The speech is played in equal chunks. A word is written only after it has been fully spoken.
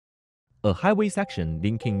A highway section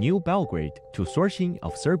linking New Belgrade to Sورسین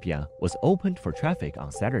of Serbia was opened for traffic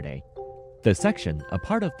on Saturday. The section, a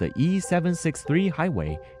part of the E763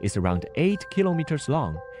 highway, is around 8 kilometers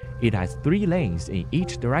long. It has 3 lanes in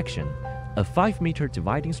each direction, a 5-meter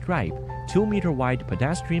dividing stripe, 2-meter wide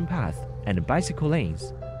pedestrian path, and bicycle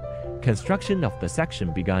lanes. Construction of the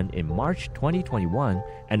section began in March 2021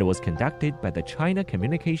 and was conducted by the China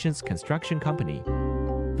Communications Construction Company.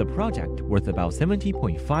 The project, worth about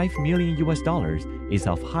 $70.5 million, is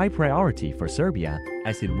of high priority for Serbia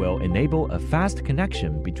as it will enable a fast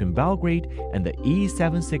connection between Belgrade and the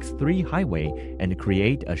E763 highway and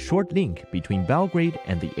create a short link between Belgrade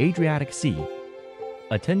and the Adriatic Sea.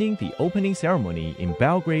 Attending the opening ceremony in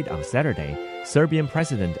Belgrade on Saturday, Serbian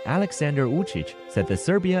President Aleksandar Vučić said that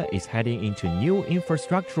Serbia is heading into new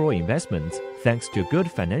infrastructural investments thanks to good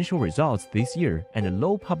financial results this year and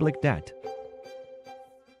low public debt.